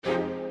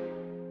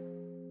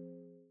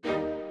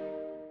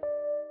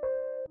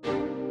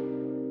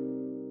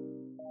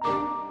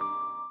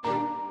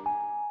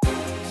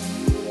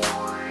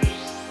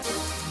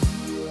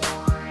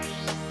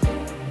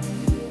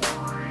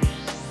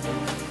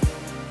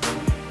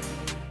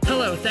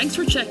So, thanks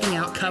for checking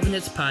out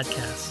Covenant's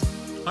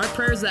podcast. Our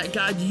prayer is that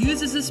God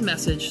uses this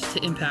message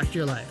to impact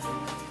your life.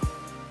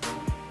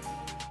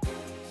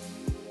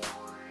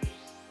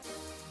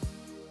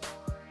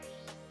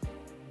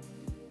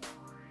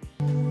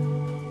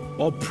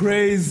 Well,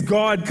 praise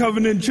God,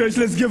 Covenant Church.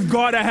 Let's give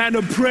God a hand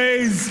of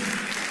praise.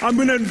 I'm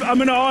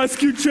gonna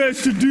ask you,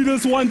 church, to do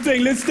this one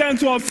thing. Let's stand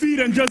to our feet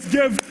and just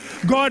give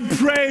God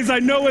praise. I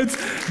know it's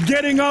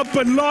getting up,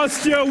 but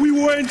last year we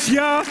weren't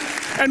here,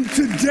 and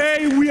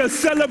today we are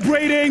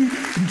celebrating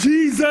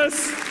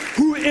Jesus,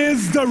 who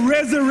is the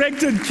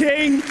resurrected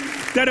King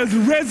that has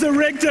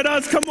resurrected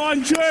us. Come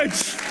on,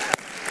 church.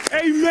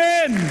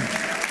 Amen.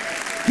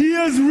 He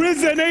is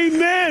risen.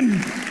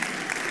 Amen.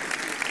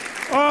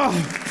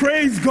 Oh,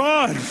 praise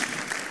God.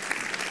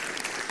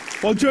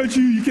 Well, church,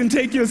 you can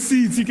take your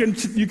seats. You can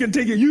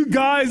take it. You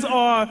guys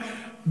are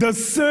the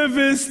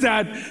service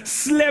that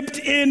slept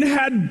in,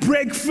 had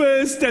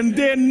breakfast, and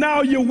then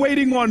now you're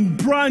waiting on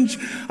brunch.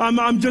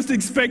 I'm just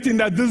expecting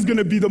that this is going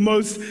to be the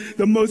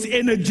most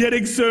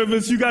energetic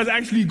service. You guys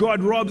actually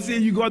got Rob's here.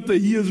 You got the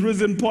He is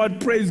Risen part.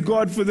 Praise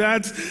God for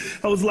that.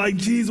 I was like,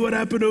 geez, what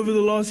happened over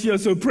the last year?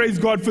 So praise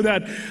God for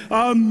that.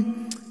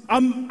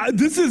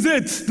 This is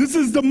it. This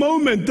is the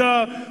moment,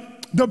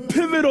 the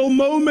pivotal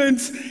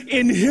moment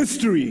in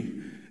history,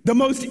 the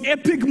most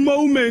epic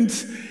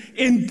moment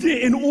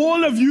in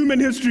all of human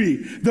history,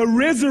 the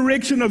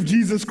resurrection of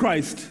Jesus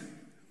Christ.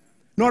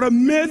 Not a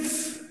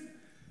myth,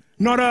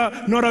 not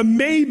a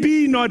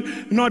maybe, not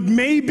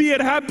maybe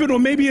it happened or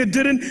maybe it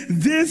didn't.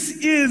 This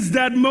is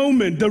that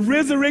moment, the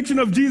resurrection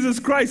of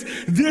Jesus Christ.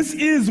 This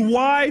is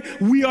why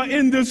we are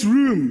in this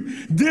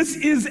room. This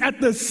is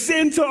at the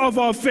center of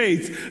our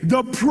faith.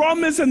 The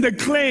promise and the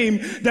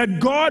claim that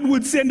God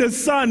would send a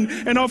son,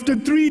 and after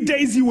 3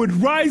 days he would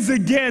rise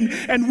again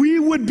and we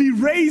would be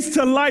raised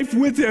to life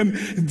with him.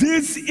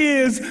 This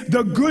is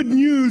the good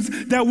news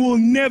that will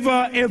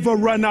never ever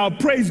run out.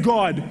 Praise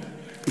God.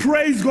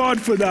 Praise God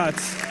for that.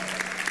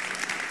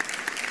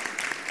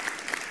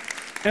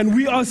 And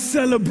we are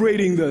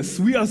celebrating this.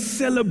 We are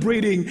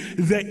celebrating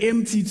the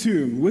empty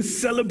tomb. We're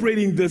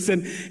celebrating this.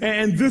 And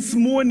this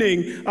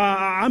morning,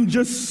 I'm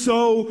just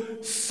so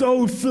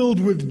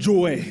filled with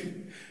joy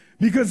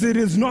because it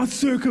is not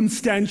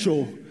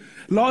circumstantial.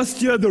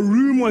 Last year, the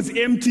room was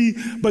empty,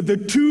 but the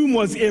tomb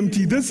was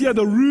empty. This year,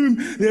 the room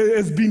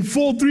has been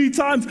full 3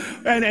 times,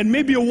 and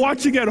maybe you're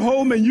watching at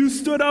home and you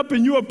stood up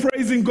and you are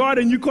praising God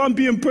and you can't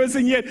be in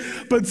person yet,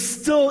 but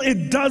still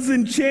it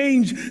doesn't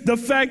change the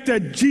fact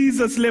that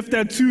Jesus left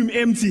that tomb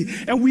empty.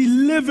 And we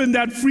live in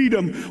that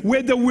freedom,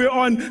 whether we're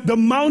on the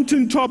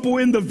mountaintop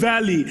or in the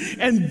valley.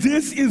 And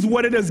this is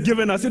what it has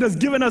given us. It has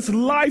given us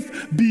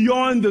life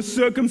beyond the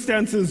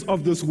circumstances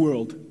of this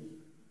world.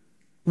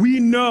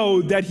 We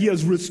know that he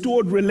has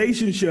restored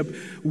relationship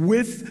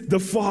with the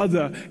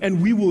Father,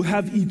 and we will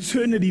have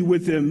eternity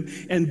with him,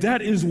 and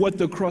that is what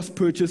the cross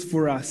purchased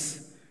for us.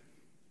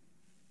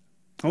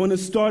 I want to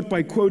start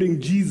by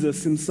quoting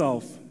Jesus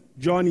himself,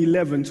 John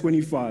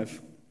 11:25.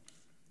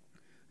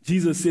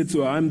 Jesus said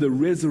to her, "I am the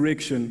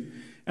resurrection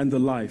and the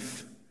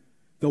life.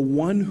 The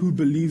one who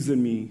believes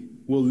in me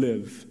will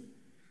live,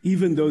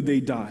 even though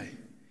they die,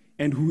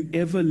 and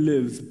whoever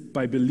lives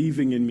by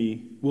believing in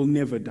me will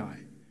never die."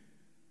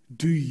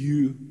 Do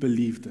you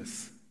believe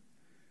this?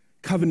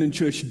 Covenant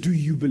Church, do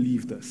you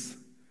believe this?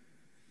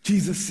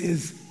 Jesus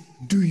says,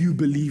 do you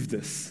believe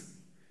this?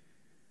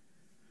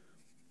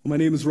 My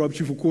name is Rob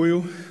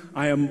Chifukoyo.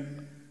 I am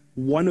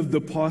one of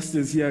the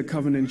pastors here at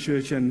Covenant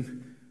Church,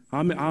 and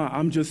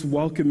I'm just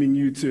welcoming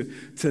you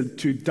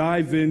to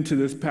dive into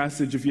this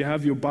passage. If you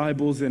have your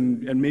Bibles,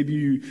 and maybe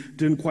you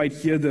didn't quite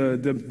hear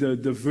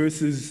the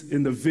verses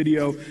in the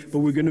video, but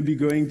we're going to be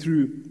going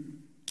through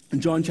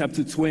John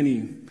chapter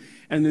 20.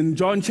 And in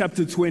John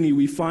chapter 20,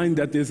 we find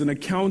that there's an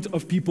account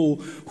of people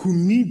who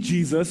meet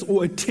Jesus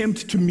or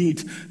attempt to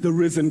meet the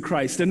risen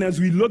Christ. And as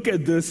we look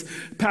at this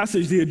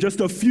passage, there are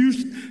just a few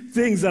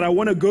things that I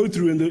want to go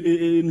through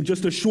in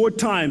just a short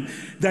time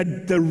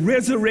that the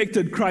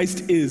resurrected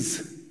Christ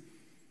is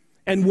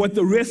and what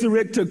the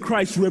resurrected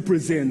Christ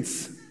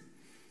represents.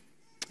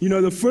 You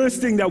know, the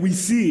first thing that we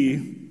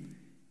see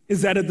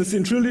is that at the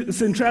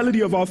centrality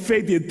of our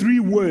faith, there are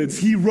 3 words: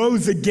 He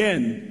rose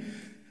again.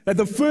 That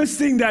the first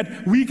thing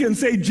that we can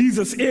say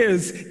Jesus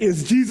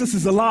is Jesus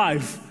is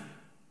alive.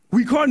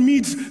 We can't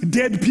meet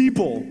dead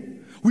people.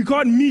 We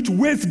can't meet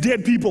with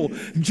dead people.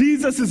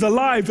 Jesus is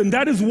alive, and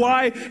that is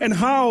why and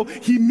how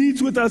he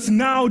meets with us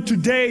now,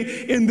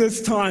 today, in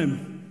this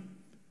time.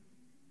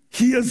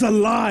 He is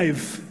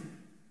alive.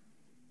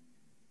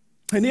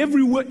 And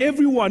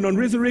everyone on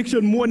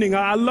resurrection morning,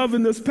 I love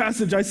in this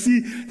passage, I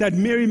see that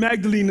Mary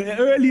Magdalene,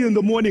 early in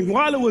the morning,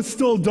 while it was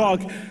still dark,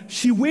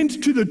 she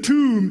went to the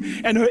tomb,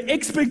 and her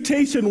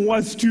expectation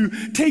was to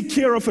take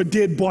care of a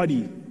dead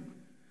body.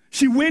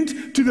 She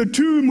went to the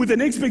tomb with an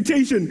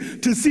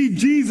expectation to see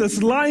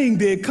Jesus lying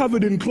there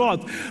covered in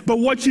cloth. But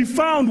what she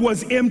found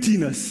was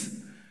emptiness.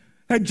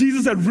 That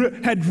Jesus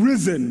had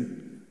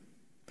risen.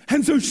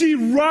 And so she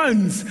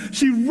runs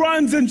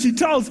and she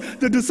tells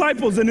the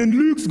disciples. And in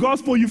Luke's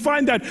gospel, you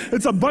find that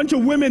it's a bunch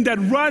of women that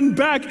run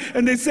back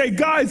and they say,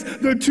 guys,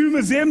 the tomb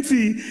is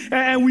empty.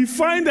 And we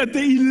find that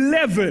the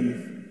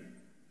 11,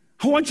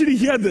 I want you to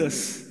hear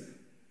this.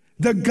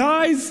 The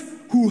guys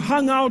who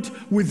hung out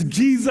with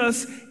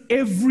Jesus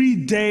every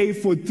day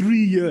for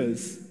 3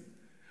 years,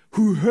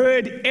 who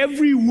heard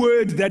every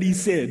word that he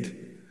said,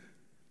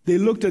 they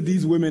looked at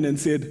these women and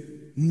said,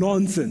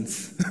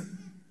 nonsense.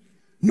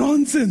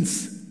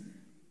 Nonsense.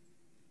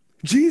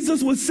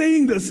 Jesus was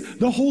saying this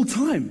the whole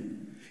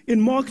time. In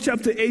Mark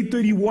chapter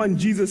 8:31,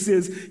 Jesus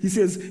says,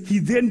 he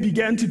then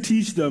began to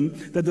teach them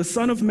that the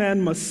Son of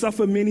Man must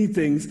suffer many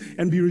things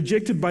and be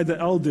rejected by the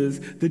elders,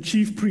 the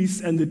chief priests,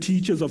 and the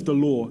teachers of the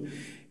law.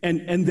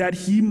 And that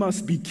he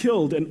must be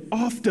killed, and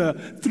after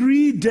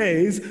 3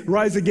 days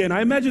rise again.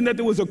 I imagine that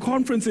there was a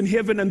conference in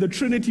heaven and the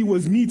Trinity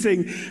was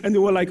meeting, and they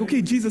were like,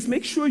 okay, Jesus,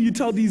 make sure you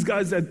tell these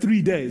guys that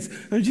 3 days.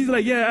 And Jesus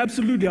like, yeah,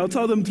 absolutely, I'll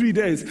tell them 3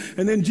 days.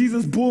 And then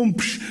Jesus, boom,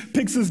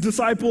 picks his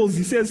disciples.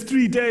 He says,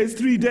 3 days,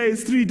 3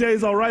 days, 3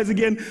 days, I'll rise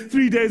again.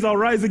 3 days, I'll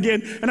rise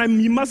again.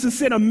 And he must have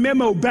sent a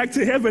memo back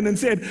to heaven and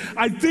said,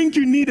 I think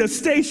you need to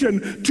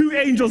station 2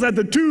 angels at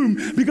the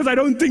tomb because I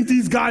don't think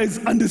these guys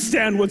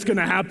understand what's going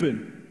to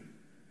happen.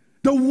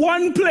 The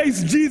one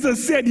place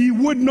Jesus said he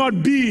would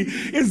not be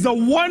is the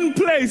one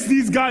place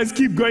these guys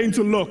keep going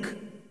to look.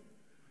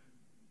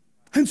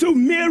 And so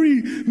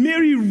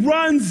Mary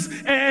runs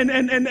and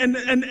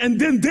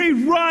then they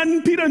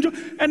run, Peter and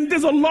John, and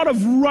there's a lot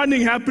of running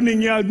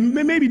happening here,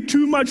 maybe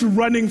too much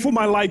running for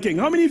my liking.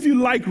 How many of you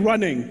like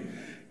running?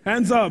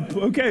 Hands up.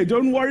 Okay,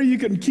 don't worry, you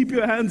can keep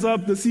your hands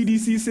up. The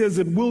CDC says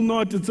it will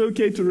not. It's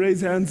okay to raise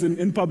hands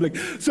in public.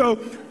 So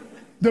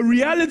the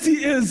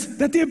reality is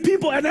that there are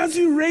people, and as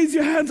you raise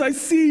your hands, I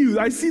see you.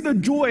 I see the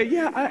joy.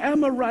 Yeah, I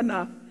am a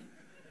runner.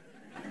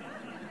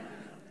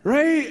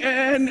 Right?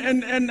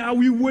 And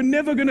we were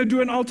never going to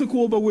do an altar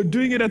call, but we're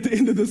doing it at the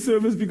end of the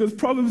service because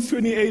Proverbs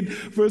 28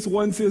 verse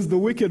 1 says, the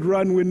wicked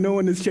run when no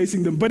one is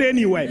chasing them. But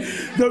anyway,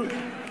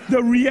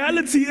 the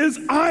reality is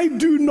I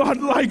do not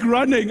like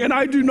running, and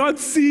I do not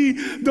see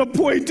the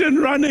point in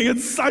running.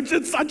 It's such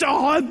a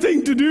hard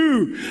thing to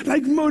do.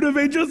 Like,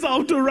 motivate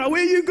yourself to run.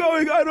 Where are you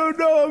going? I don't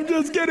know. I'm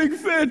just getting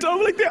fit.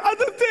 I'm like, there are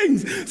other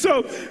things.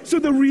 So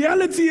the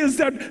reality is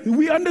that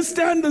we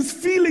understand this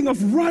feeling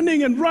of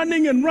running and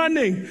running and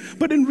running.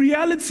 But in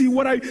reality,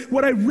 what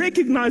I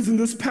recognize in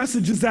this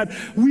passage is that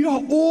we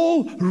are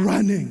all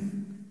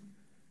running.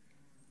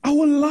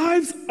 Our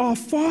lives are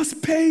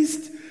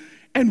fast-paced.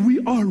 And we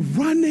are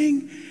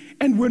running,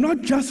 and we're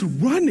not just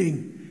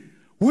running,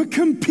 we're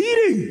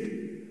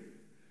competing.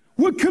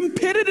 We're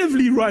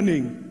competitively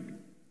running.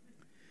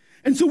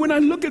 And so when I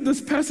look at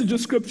this passage of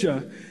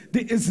scripture,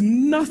 there is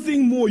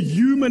nothing more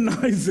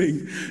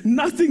humanizing,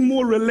 nothing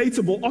more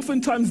relatable.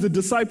 Oftentimes the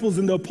disciples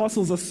and the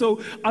apostles are so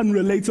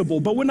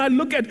unrelatable. But when I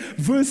look at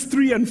verse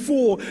 3 and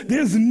 4,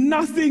 there's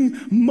nothing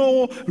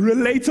more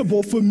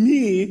relatable for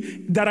me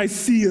that I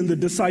see in the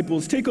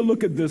disciples. Take a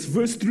look at this,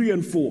 verse 3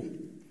 and 4.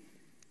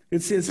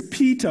 It says,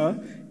 Peter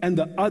and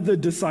the other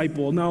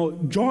disciple. Now,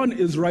 John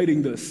is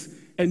writing this,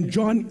 and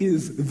John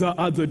is the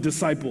other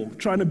disciple,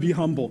 trying to be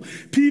humble.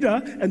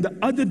 Peter and the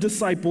other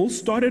disciple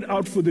started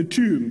out for the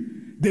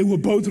tomb. They were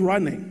both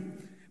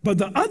running. But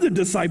the other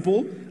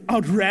disciple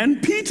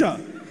outran Peter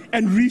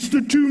and reached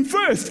the tomb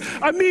first.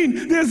 I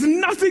mean, there's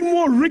nothing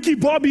more Ricky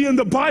Bobby in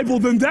the Bible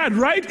than that,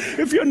 right?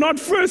 If you're not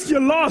first, you're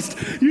lost.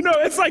 You know,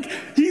 it's like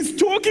he's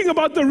talking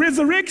about the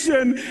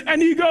resurrection, and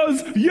he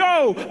goes,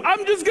 yo,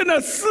 I'm just going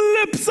to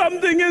slip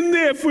something in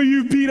there for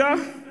you, Peter,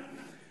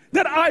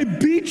 that I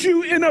beat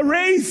you in a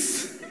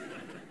race.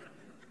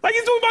 Like,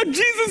 he's talking about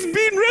Jesus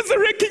being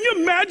resurrected. Can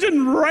you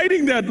imagine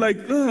writing that? Like,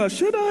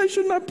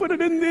 shouldn't I put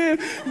it in there?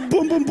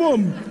 Boom, boom,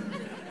 boom.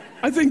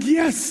 I think,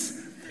 yes.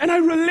 And I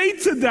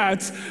relate to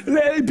that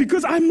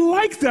because I'm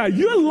like that.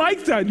 You're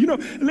like that. You know,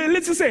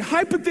 let's just say,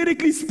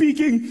 hypothetically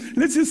speaking,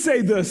 let's just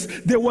say this.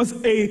 There was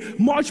a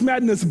March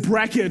Madness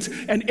bracket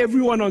and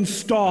everyone on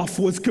staff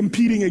was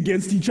competing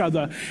against each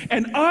other.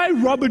 And I,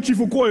 Robert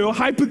Chifukoyo,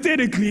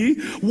 hypothetically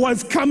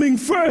was coming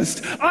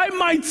first. I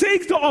might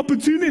take the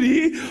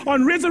opportunity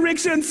on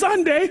Resurrection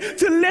Sunday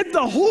to let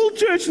the whole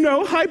church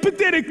know,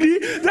 hypothetically,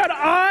 that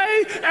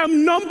I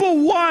am number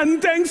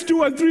one thanks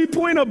to a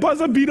 3-pointer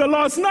buzzer beater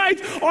last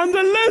night on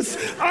the list.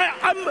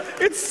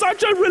 It's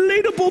such a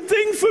relatable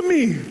thing for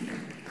me.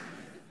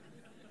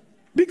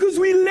 Because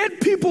we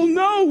let people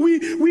know,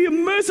 we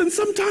immerse, and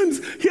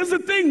sometimes, here's the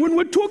thing, when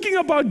we're talking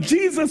about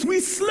Jesus, we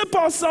slip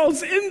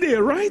ourselves in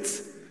there, right?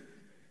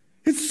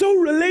 It's so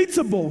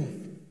relatable.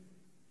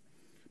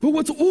 But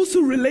what's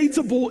also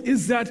relatable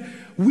is that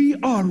we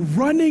are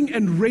running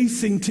and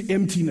racing to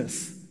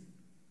emptiness.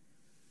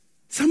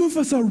 Some of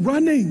us are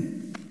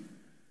running.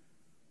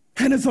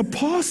 And as a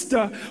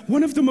pastor,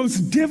 one of the most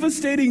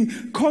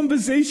devastating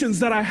conversations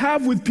that I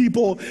have with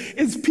people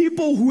is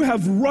people who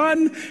have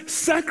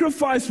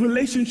sacrificed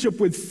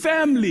relationship with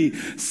family,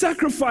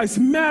 sacrificed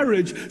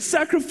marriage,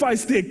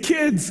 sacrificed their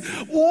kids,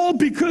 all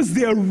because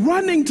they're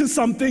running to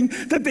something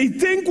that they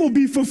think will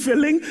be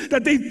fulfilling,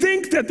 that they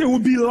think that there will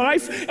be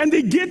life, and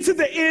they get to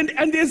the end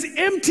and there's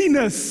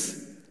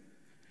emptiness.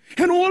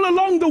 And all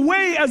along the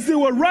way, as they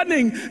were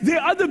running, there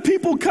are other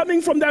people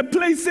coming from that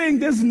place saying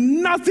there's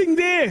nothing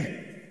there.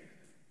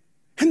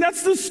 And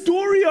that's the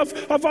story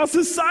of our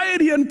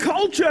society and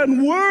culture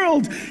and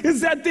world,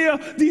 is that there are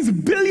these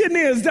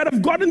billionaires that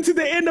have gotten to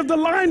the end of the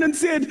line and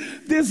said,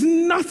 there's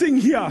nothing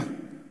here.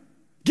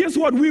 Guess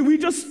what? We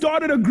just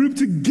started a group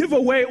to give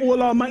away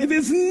all our money.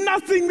 There's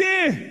nothing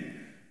there.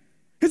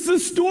 It's the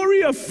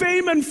story of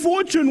fame and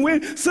fortune,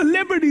 where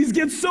celebrities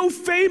get so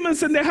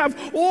famous and they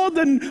have all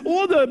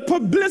the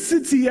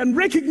publicity and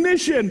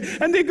recognition,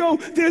 and they go,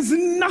 there's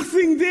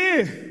nothing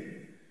there.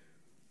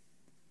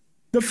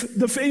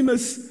 The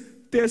famous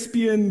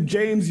thespian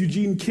James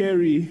Eugene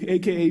Carey,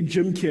 a.k.a.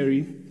 Jim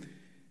Carrey,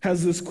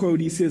 has this quote.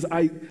 He says,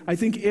 I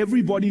think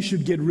everybody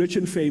should get rich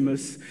and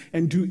famous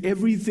and do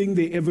everything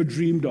they ever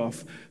dreamed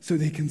of so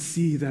they can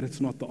see that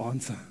it's not the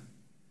answer.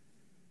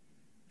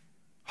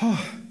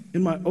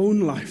 In my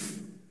own life,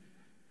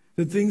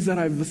 the things that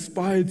I've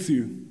aspired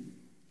to,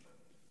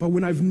 but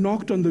when I've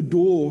knocked on the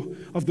door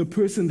of the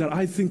person that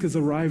I think has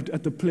arrived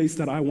at the place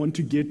that I want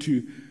to get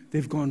to,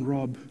 they've gone,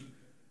 Rob,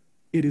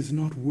 it is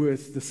not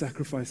worth the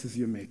sacrifices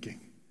you're making.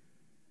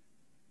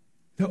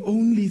 The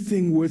only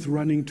thing worth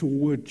running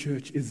toward,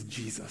 church, is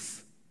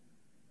Jesus.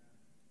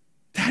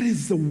 That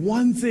is the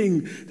one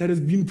thing that has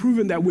been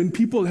proven, that when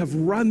people have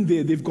run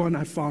there, they've gone,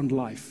 I found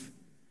life.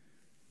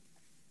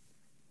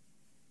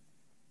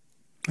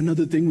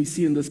 Another thing we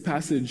see in this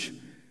passage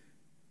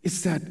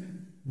is that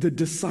the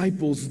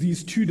disciples,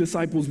 these two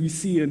disciples we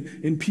see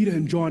in Peter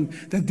and John,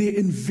 that they're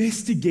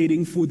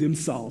investigating for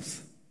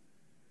themselves.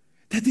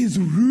 That there's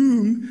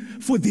room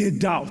for their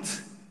doubt,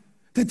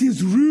 that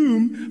there's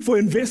room for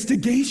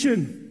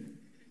investigation.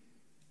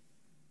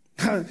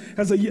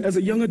 As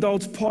a young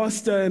adults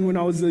pastor, and when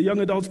I was a young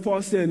adults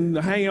pastor and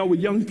hanging out with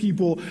young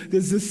people,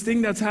 there's this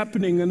thing that's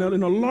happening, and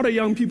a lot of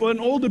young people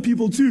and older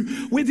people too,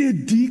 where they're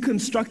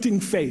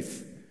deconstructing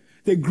faith.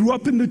 They grew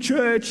up in the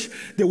church.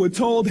 They were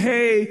told,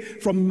 hey,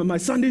 from my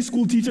Sunday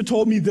school teacher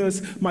told me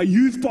this, my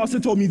youth pastor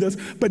told me this,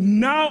 but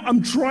now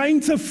I'm trying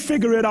to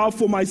figure it out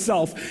for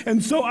myself.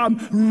 And so I'm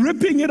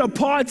ripping it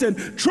apart and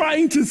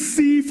trying to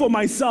see for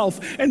myself.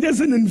 And there's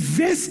an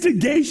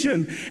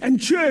investigation. And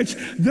church,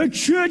 the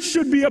church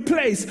should be a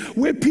place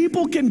where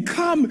people can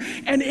come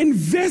and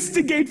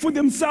investigate for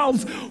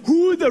themselves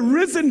who the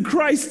risen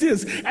Christ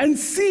is and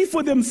see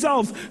for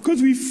themselves.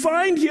 Because we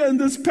find here in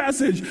this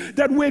passage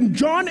that when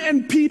John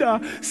and Peter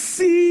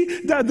see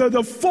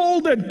the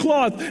folded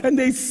cloth and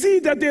they see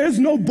that there is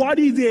no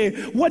body there,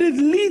 what it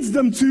leads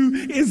them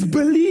to is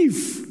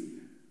belief.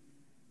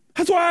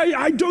 That's why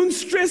I don't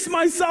stress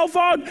myself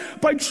out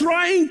by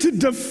trying to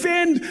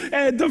defend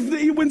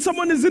when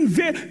someone is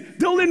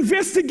they'll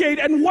investigate,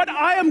 and what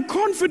I am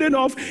confident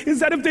of is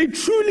that if they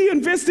truly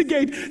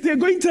investigate, they're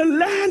going to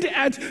land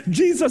at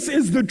Jesus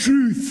is the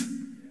truth.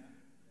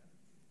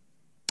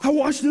 I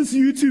watched this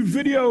YouTube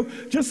video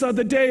just the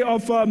other day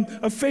of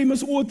a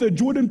famous author,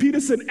 Jordan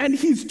Peterson, and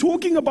he's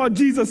talking about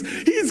Jesus.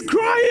 He's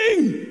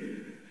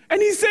crying.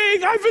 And he's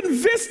saying, I've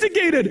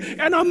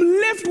investigated, and I'm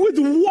left with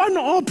one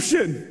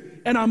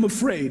option, and I'm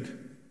afraid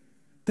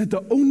that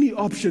the only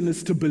option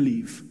is to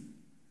believe.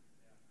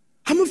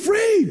 I'm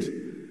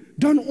afraid.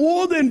 Done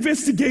all the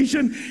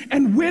investigation,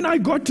 and when I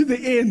got to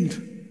the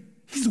end,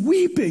 he's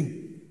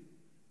weeping,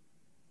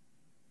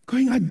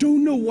 going, I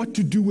don't know what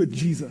to do with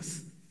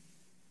Jesus.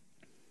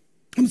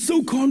 I'm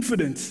so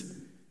confident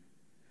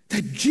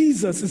that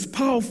Jesus is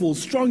powerful,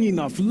 strong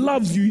enough,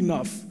 loves you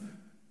enough,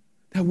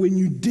 that when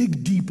you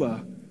dig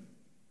deeper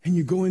and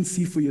you go and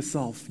see for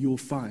yourself, you'll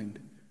find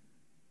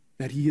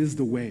that He is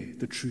the way,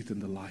 the truth,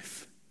 and the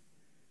life.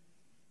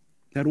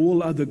 That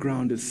all other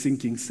ground is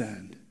sinking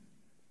sand.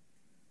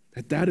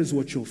 That is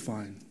what you'll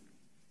find.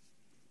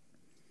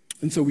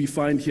 And so we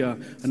find here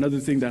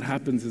another thing that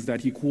happens is that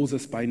He calls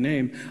us by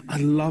name. I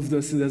love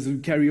this as we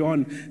carry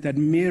on, that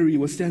Mary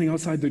was standing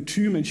outside the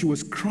tomb and she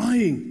was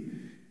crying.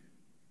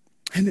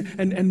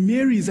 And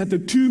Mary's at the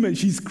tomb and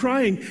she's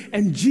crying,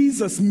 and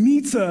Jesus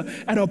meets her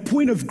at a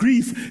point of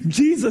grief.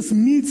 Jesus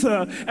meets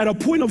her at a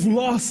point of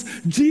loss.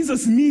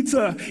 Jesus meets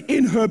her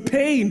in her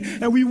pain.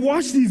 And we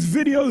watched these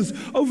videos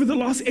over the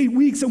last 8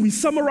 weeks and we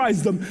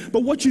summarized them.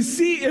 But what you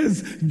see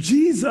is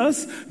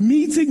Jesus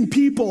meeting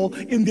people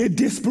in their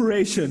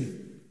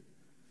desperation.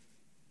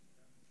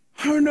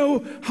 I don't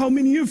know how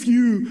many of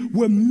you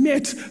were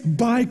met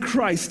by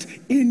Christ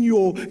in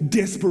your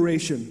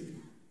desperation.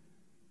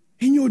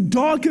 In your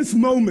darkest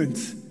moment,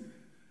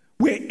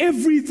 where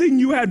everything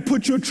you had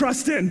put your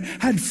trust in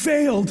had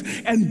failed,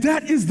 and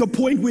that is the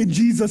point where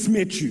Jesus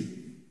met you.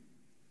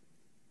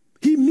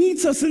 He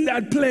meets us in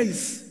that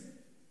place.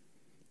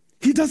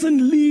 He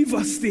doesn't leave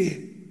us there.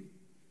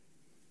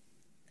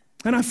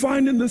 And I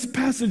find in this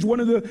passage,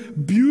 one of the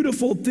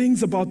beautiful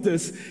things about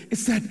this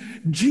is that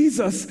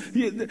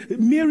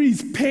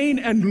Mary's pain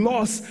and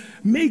loss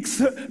makes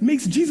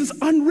Jesus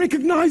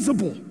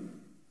unrecognizable.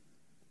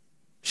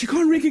 She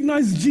can't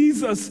recognize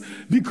Jesus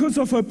because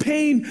of her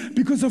pain,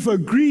 because of her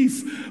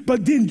grief.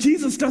 But then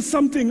Jesus does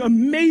something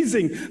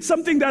amazing,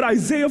 something that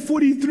Isaiah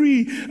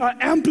 43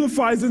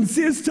 amplifies and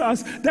says to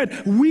us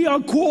that we are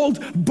called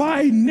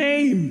by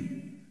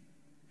name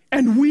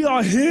and we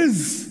are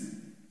His.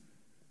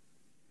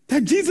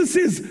 That Jesus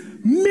says,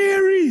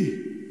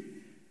 Mary,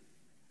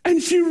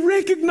 and she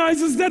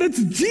recognizes that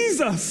it's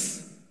Jesus.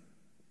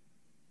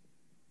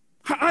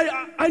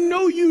 I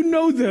know you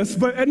know this,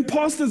 and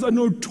pastors are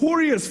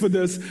notorious for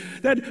this,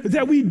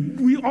 that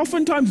we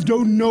oftentimes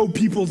don't know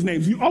people's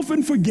names. We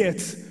often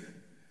forget.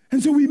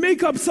 And so we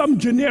make up some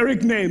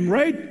generic name,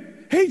 right?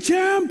 Hey,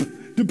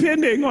 champ,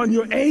 depending on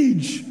your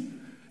age.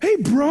 Hey,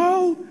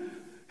 bro.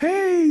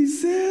 Hey,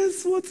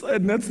 sis,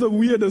 and that's the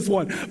weirdest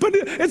one. But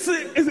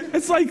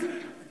it's like,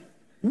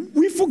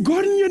 we've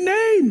forgotten your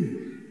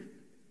name.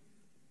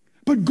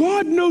 But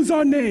God knows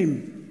our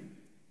name.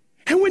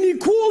 And when He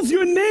calls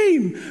your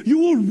name, you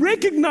will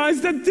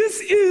recognize that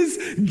this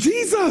is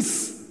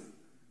Jesus.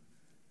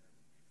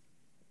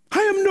 I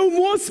am no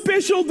more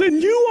special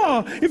than you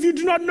are if you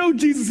do not know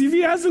Jesus, if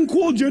He hasn't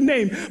called your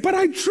name. But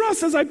I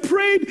trust, as I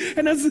prayed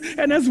and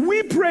as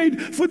we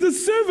prayed for the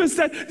service,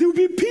 that there will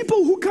be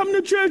people who come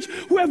to church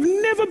who have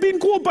never been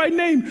called by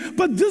name.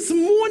 But this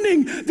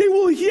morning, they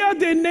will hear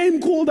their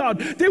name called out.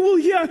 They will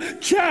hear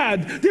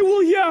Chad. They will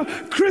hear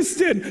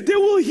Kristen. They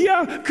will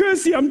hear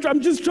Kirsty. I'm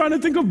just trying to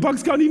think of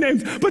Bucks County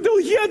names. But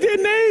they'll hear their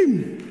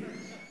name.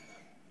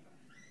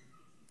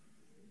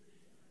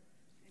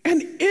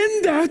 And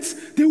in that,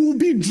 they will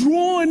be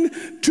drawn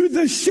to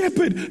the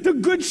shepherd, the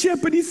good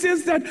shepherd. He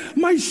says that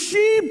my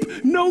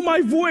sheep know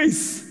my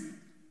voice.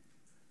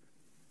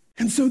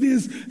 And so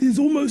there's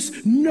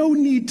almost no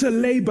need to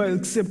labor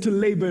except to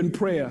labor in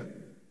prayer,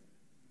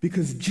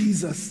 because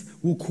Jesus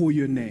will call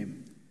your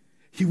name.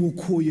 He will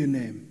call your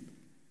name.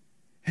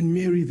 And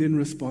Mary then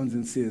responds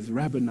and says,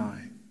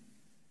 Rabboni,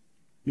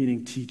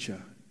 meaning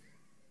teacher.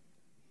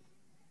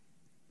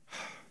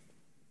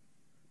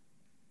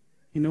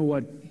 You know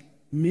what?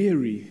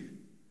 Mary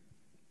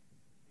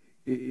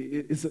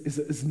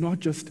is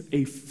not just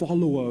a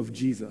follower of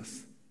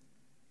Jesus,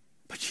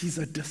 but she's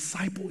a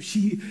disciple.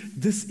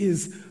 This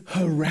is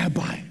her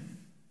rabbi,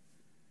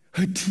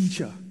 her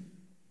teacher.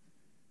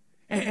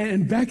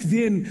 And back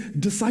then,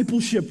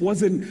 discipleship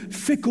wasn't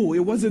fickle.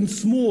 It wasn't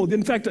small.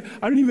 In fact,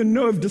 I don't even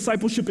know if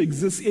discipleship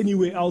exists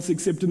anywhere else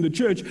except in the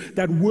church,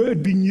 that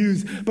word being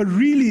used. But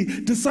really,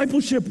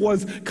 discipleship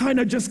was kind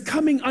of just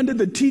coming under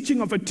the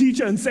teaching of a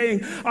teacher and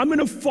saying, I'm going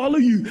to follow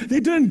you.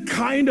 They didn't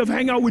kind of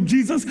hang out with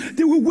Jesus.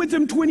 They were with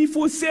Him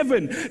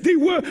 24/7. They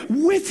were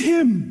with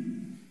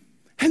Him.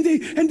 And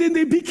then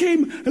they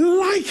became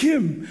like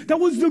Him. That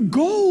was the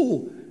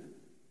goal.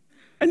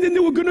 And then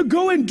they were going to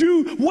go and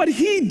do what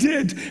He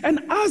did. And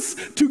us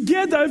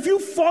together, if you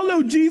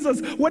follow Jesus,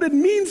 what it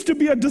means to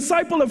be a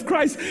disciple of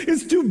Christ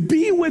is to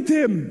be with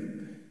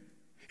Him.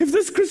 If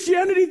this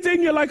Christianity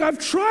thing, you're like, I've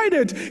tried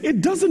it,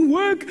 it doesn't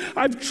work.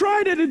 I've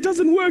tried it, it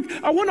doesn't work.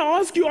 I want to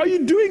ask you, are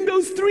you doing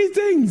those three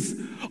things?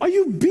 Are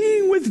you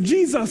being with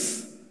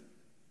Jesus?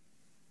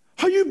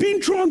 Are you being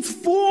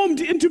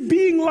transformed into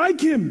being like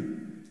Him?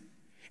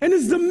 And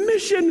is the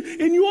mission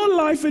in your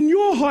life and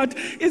your heart,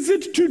 is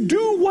it to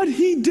do what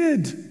He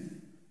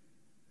did?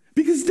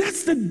 Because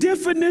that's the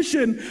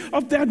definition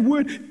of that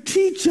word,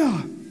 teacher.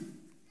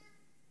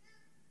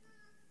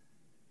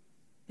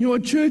 You know, a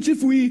church,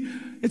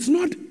 it's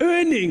not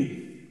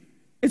earning.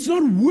 It's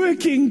not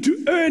working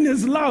to earn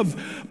His love,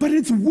 but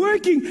it's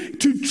working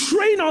to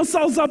train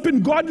ourselves up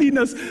in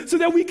godliness so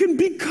that we can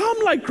become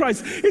like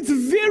Christ. It's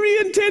very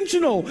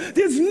intentional.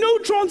 There's no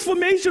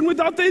transformation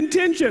without the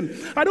intention.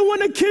 I don't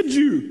want to kid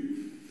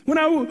you.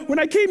 When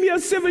I came here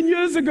 7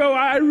 years ago,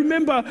 I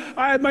remember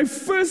my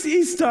first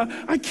Easter,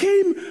 I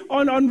came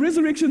on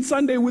Resurrection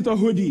Sunday with a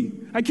hoodie.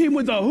 I came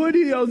with a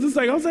hoodie. I was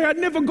like, I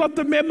never got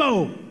the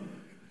memo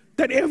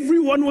that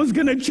everyone was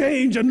going to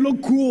change and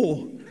look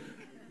cool.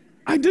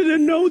 I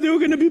didn't know there were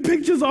going to be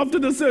pictures after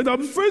the service. The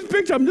first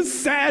picture, I'm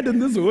just sad in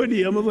this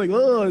hoodie. I was like,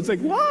 oh, it's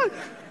like, what?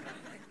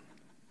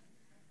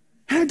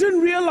 And I didn't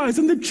realize,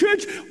 and the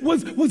church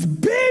was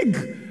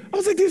big. I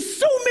was like, there's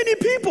so many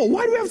people.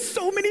 Why do we have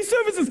so many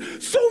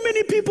services? So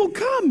many people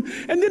come.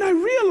 And then I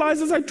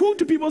realized as I talked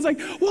to people, I was like,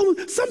 well,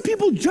 some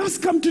people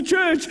just come to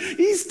church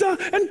Easter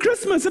and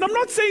Christmas. And I'm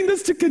not saying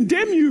this to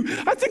condemn you.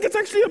 I think it's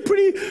actually a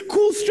pretty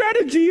cool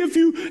strategy if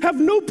you have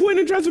no point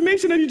in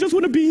transformation and you just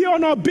want to be here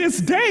on our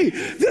best day.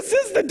 This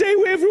is the day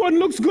where everyone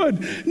looks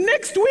good.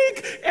 Next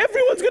week,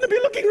 everyone's going to be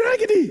looking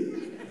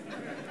raggedy.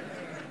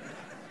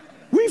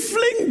 We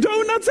fling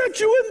donuts at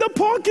you in the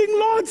parking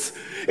lots.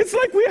 It's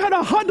like we had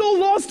a huddle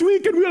last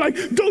week and we were like,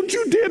 don't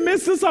you dare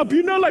mess this up.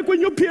 You know, like when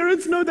your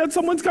parents know that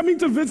someone's coming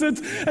to visit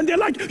and they're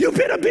like, you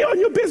better be on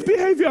your best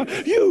behavior.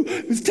 You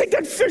take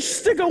that fish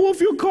sticker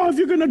off your car if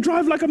you're going to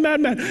drive like a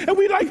madman. And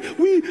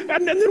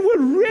and then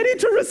we're ready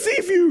to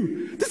receive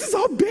you. This is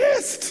our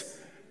best.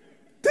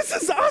 This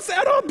is us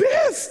at our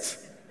best.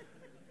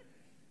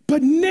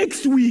 But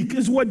next week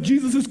is what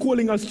Jesus is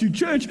calling us to.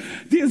 Church,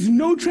 there's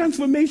no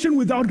transformation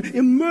without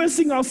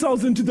immersing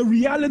ourselves into the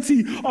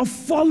reality of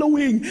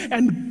following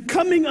and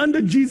coming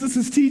under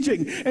Jesus'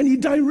 teaching. And he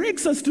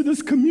directs us to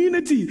this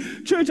community.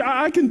 Church,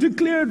 I can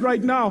declare it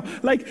right now.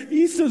 Like,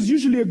 Easter is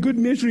usually a good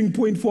measuring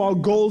point for our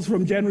goals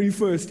from January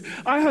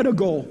 1st. I had a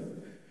goal.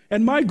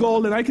 And my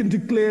goal, and I can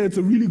declare it's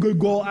a really good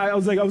goal, I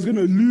was going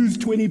to lose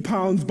 20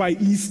 pounds by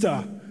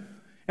Easter.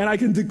 And I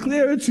can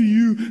declare it to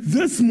you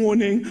this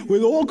morning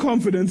with all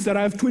confidence that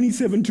I have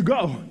 27 to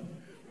go.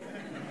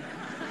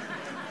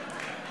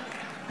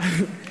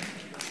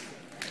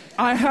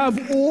 I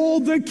have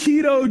all the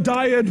keto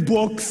diet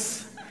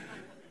books.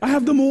 I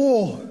have them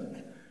all.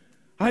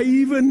 I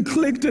even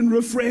clicked and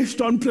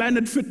refreshed on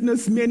Planet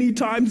Fitness many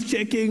times,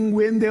 checking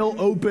when they'll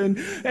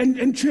open.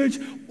 And church,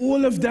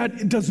 all of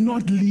that does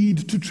not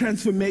lead to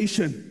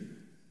transformation.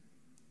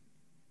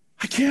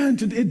 I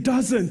can't. It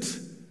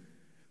doesn't.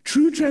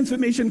 True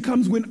transformation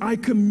comes when I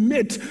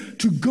commit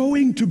to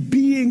going, to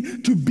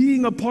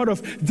being a part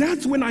of.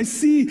 That's when I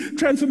see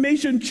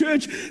transformation,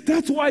 church.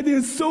 That's why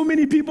there's so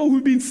many people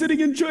who've been sitting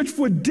in church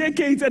for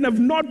decades and have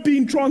not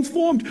been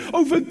transformed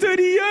over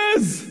 30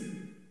 years.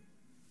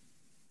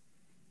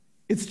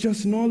 It's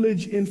just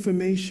knowledge,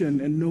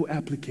 information, and no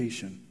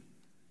application.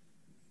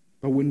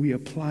 But when we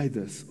apply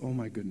this, oh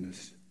my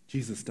goodness,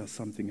 Jesus does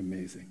something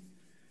amazing.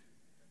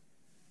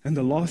 And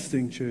the last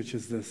thing, church,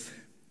 is this.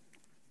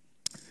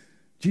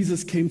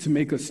 Jesus came to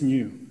make us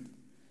new.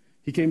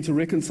 He came to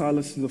reconcile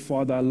us to the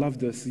Father. I love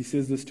this. He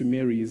says this to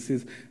Mary. He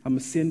says, I'm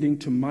ascending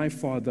to my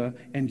Father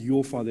and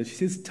your Father. She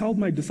says, tell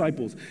my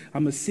disciples,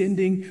 I'm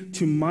ascending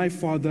to my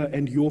Father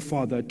and your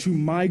Father, to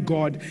my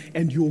God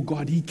and your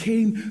God. He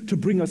came to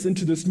bring us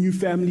into this new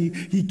family.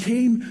 He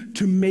came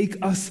to make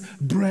us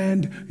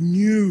brand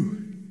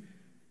new.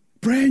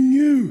 Brand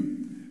new.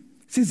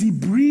 It says he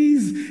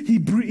breathed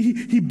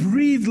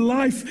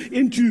life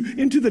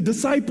into the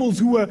disciples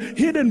who were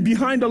hidden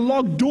behind a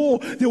locked door.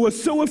 They were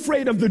so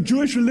afraid of the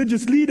Jewish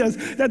religious leaders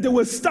that they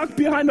were stuck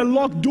behind a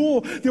locked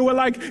door. They were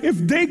like, if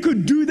they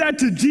could do that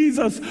to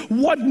Jesus,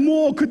 what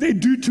more could they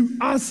do to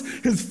us,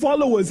 his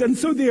followers? And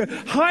so they're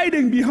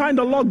hiding behind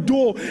a locked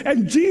door.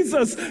 And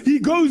Jesus, he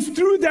goes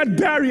through that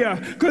barrier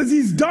because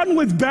he's done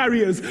with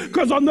barriers.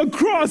 Because on the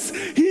cross,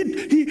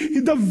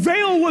 the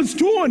veil was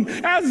torn.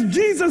 As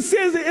Jesus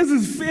says,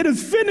 it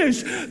is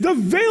finished. The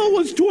veil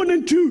was torn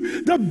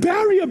into the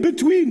barrier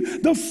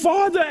between the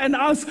Father and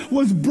us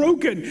was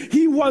broken.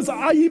 He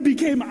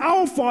became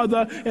our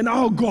Father and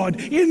our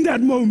God in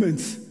that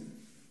moment.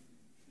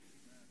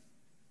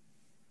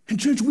 And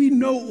church, we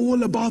know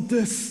all about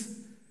this.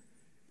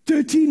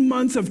 13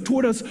 months have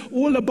taught us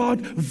all about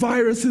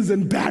viruses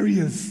and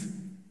barriers.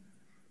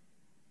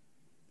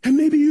 And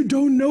maybe you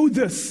don't know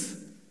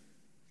this,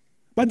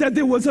 but that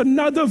there was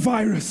another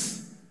virus.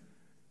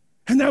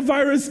 And that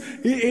virus,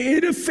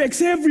 it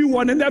affects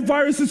everyone, and that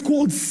virus is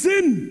called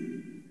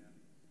sin.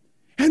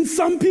 And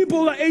some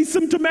people are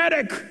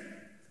asymptomatic.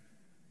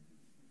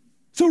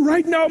 So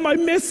right now, my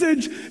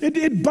message,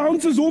 it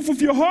bounces off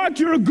of your heart.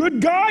 You're a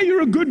good guy,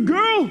 you're a good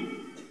girl.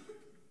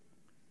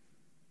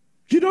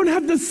 You don't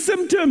have the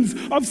symptoms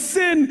of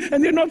sin,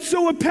 and they're not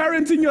so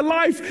apparent in your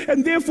life,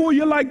 and therefore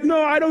you're like,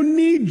 no, I don't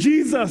need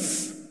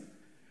Jesus.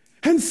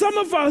 And some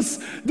of us,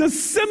 the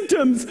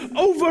symptoms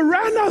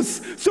overran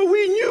us, so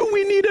we knew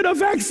we needed a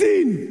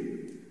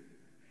vaccine.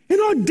 In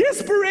our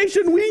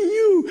desperation, we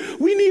knew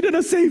we needed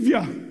a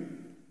savior.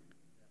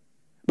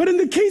 But in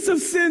the case of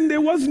sin, there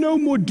was no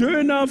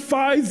Moderna,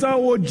 Pfizer,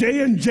 or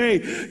J&J.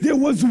 There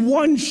was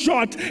one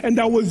shot, and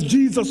that was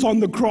Jesus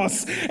on the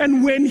cross.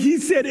 And when he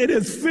said it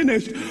is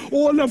finished,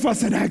 all of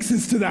us had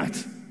access to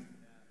that.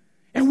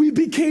 And we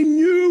became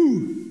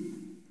new.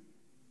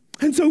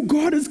 And so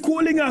God is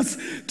calling us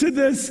to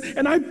this.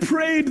 And I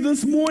prayed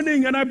this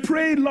morning, and I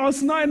prayed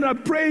last night, and I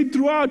prayed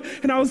throughout,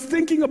 and I was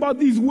thinking about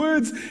these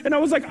words, and I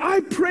was like,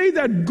 I pray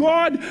that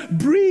God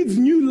breathes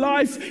new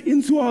life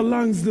into our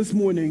lungs this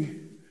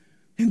morning,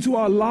 into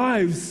our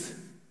lives,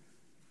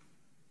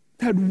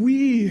 that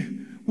we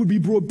would be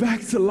brought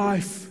back to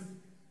life.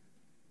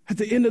 At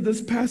the end of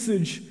this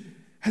passage,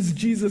 as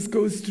Jesus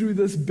goes through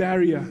this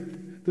barrier,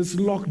 this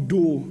locked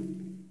door,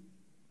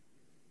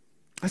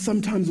 I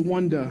sometimes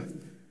wonder,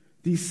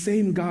 these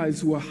same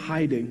guys who are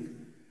hiding,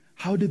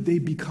 how did they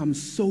become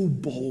so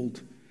bold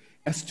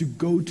as to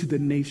go to the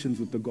nations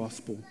with the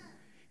gospel?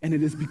 And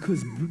it is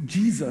because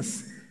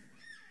Jesus,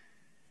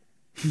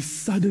 he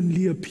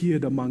suddenly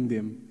appeared among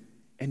them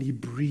and he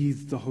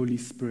breathed the Holy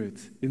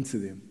Spirit into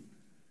them.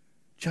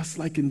 Just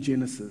like in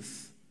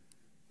Genesis,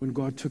 when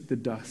God took the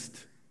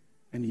dust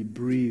and he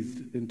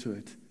breathed into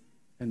it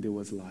and there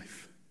was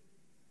life.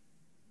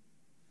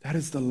 That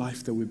is the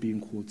life that we're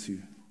being called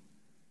to.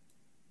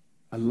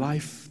 A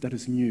life that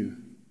is new.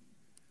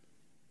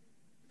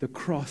 The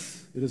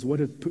cross, it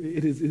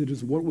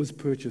is what was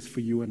purchased for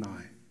you and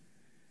I.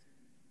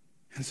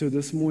 And so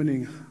this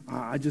morning,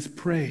 I just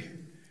pray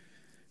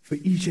for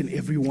each and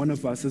every one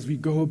of us as we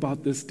go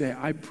about this day.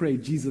 I pray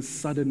Jesus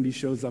suddenly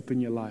shows up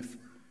in your life.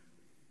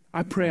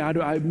 I pray,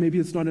 maybe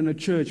it's not in a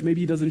church, maybe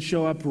he doesn't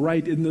show up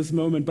right in this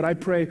moment, but I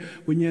pray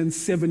when you're in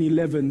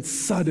 7-Eleven,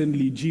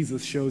 suddenly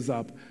Jesus shows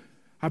up.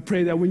 I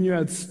pray that when you're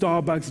at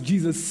Starbucks,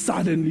 Jesus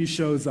suddenly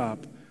shows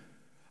up.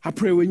 I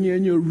pray when you're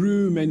in your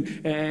room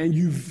and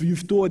you've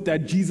thought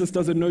that Jesus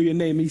doesn't know your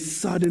name, he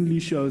suddenly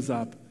shows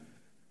up.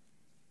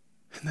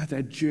 And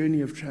that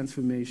journey of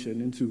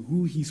transformation into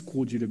who he's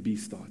called you to be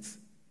starts.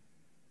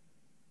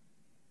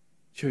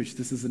 Church,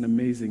 this is an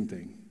amazing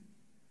thing.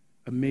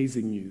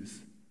 Amazing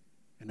news.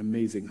 And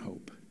amazing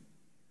hope.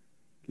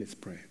 Let's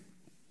pray.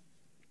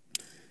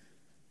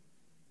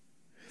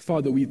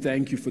 Father, we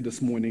thank you for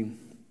this morning.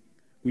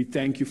 We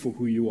thank you for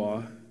who you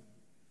are.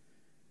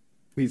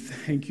 We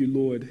thank you,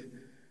 Lord,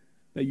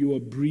 that you are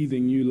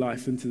breathing new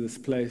life into this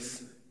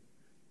place.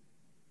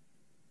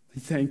 We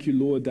thank you,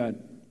 Lord, that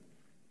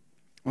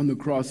on the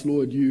cross,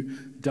 Lord, you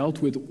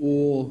dealt with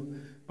all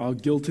our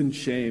guilt and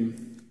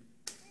shame.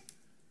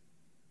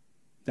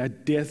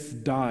 That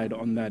death died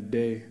on that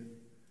day.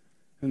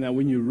 And that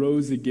when you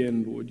rose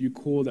again, Lord, you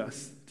called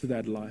us to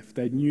that life,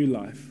 that new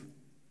life.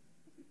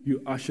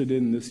 You ushered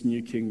in this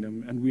new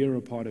kingdom, and we are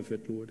a part of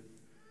it, Lord.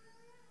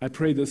 I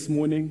pray this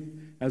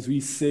morning as we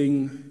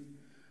sing,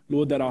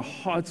 Lord, that our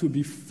hearts would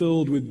be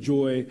filled with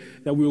joy,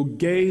 that we'll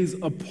gaze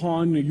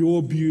upon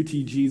your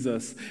beauty,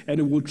 Jesus, and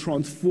it will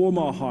transform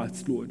our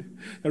hearts, Lord.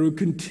 That it will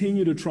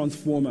continue to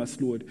transform us,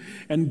 Lord,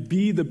 and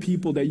be the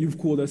people that you've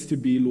called us to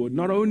be, Lord.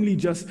 Not only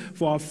just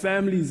for our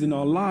families in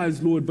our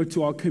lives, Lord, but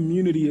to our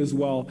community as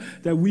well.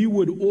 That we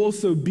would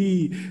also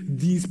be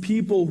these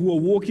people who are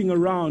walking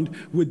around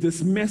with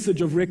this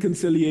message of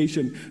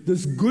reconciliation,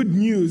 this good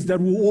news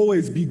that will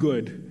always be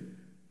good.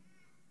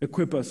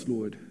 Equip us,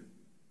 Lord.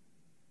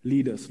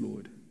 Lead us,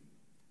 Lord.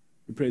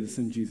 We pray this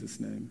in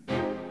Jesus' name.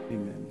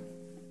 Amen.